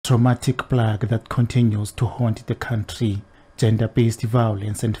traumatic plague that continues to haunt the country. Gender-based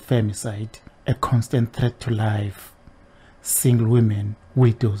violence and femicide, a constant threat to life. Single women,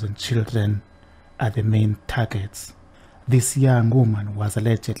 widows and children are the main targets. This young woman was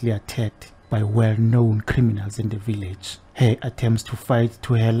allegedly attacked by well-known criminals in the village. Her attempts to fight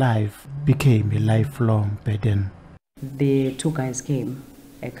to her life became a lifelong burden. The two guys came,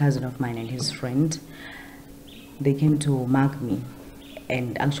 a cousin of mine and his friend. They came to mark me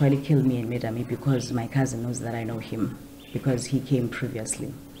and actually kill me and murder me because my cousin knows that I know him, because he came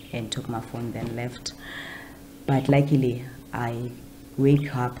previously and took my phone, then left. But luckily, I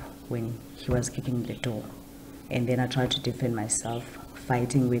wake up when he was kicking the door. And then I tried to defend myself,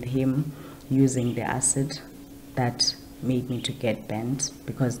 fighting with him, using the acid that made me to get bent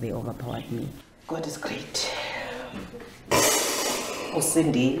because they overpowered me. God is great.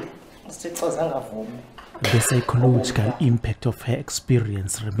 The psychological impact of her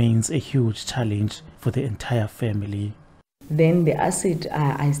experience remains a huge challenge for the entire family. Then the acid,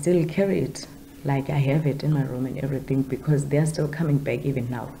 I still carry it, like I have it in my room and everything, because they're still coming back even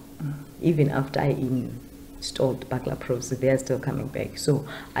now. Even after I installed Bakla Pros, they are still coming back. So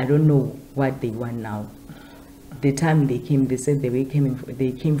I don't know what they want now. The time they came, they said they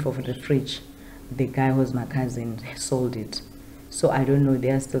came for the fridge. The guy who was my cousin sold it. So I don't know,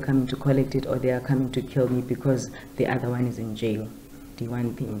 they are still coming to collect it or they are coming to kill me because the other one is in jail. They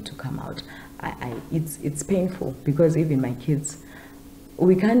want him to come out. It's painful because even my kids,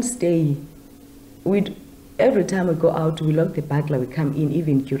 we can't stay. Every time we go out, we lock the Bakla, we come in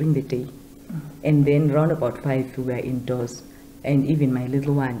even during the day. And then round about 5, we are indoors. And even my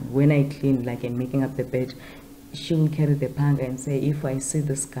little one, when I clean, like I'm making up the bed, she will carry the panga and say, if I see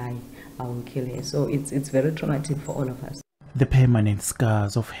this guy, I will kill her. So it's very traumatic for all of us. The permanent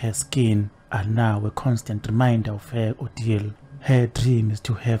scars of her skin are now a constant reminder of her ordeal. Her dream is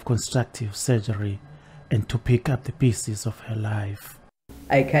to have constructive surgery and to pick up the pieces of her life.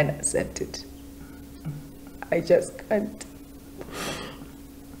 I can't accept it. I just can't.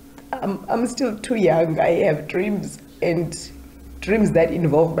 I'm still too young. I have dreams, and dreams that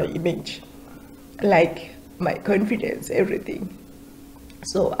involve my image, like my confidence, everything.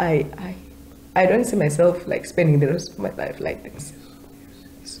 So I don't see myself like spending the rest of my life like this.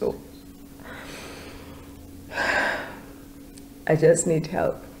 So I just need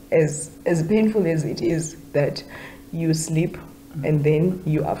help. As painful as it is that you sleep and then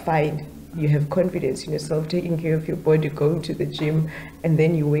you are fine, you have confidence in yourself, taking care of your body, going to the gym, and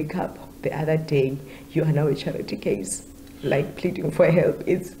then you wake up the other day, you are now a charity case, like pleading for help.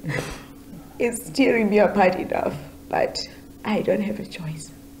 It's tearing me apart enough, but I don't have a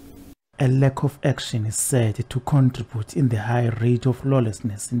choice. A lack of action is said to contribute in the high rate of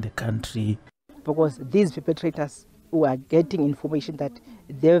lawlessness in the country. Because these perpetrators who are getting information that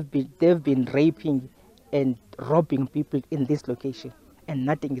they've been raping and robbing people in this location and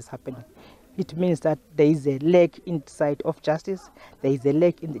nothing is happening. It means that there is a lack inside of justice, there is a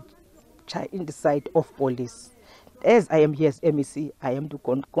lack in the side of police. As I am here as MEC, I am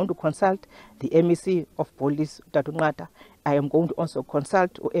going to consult the MEC of police, Tatunata. I am going to also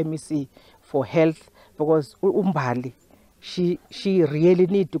consult MEC for health because Umbali, she really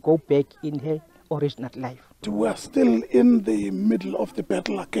need to go back in her original life. We are still in the middle of the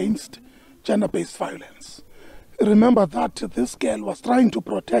battle against gender-based violence. Remember that this girl was trying to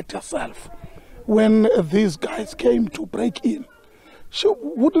protect herself when these guys came to break in. She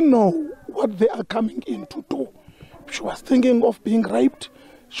wouldn't know what they are coming in to do. She was thinking of being raped.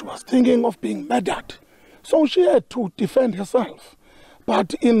 She was thinking of being murdered. So she had to defend herself.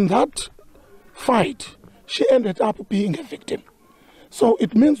 But in that fight, she ended up being a victim. So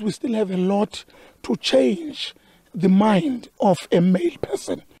it means we still have a lot to change the mind of a male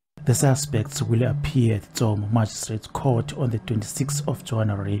person. The suspects will appear at Tsolo Magistrates Court on the 26th of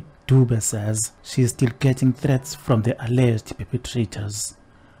January. Dube says she is still getting threats from the alleged perpetrators.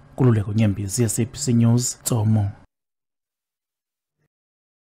 Nkululeko Nyembezi, SABC News, Tsolo.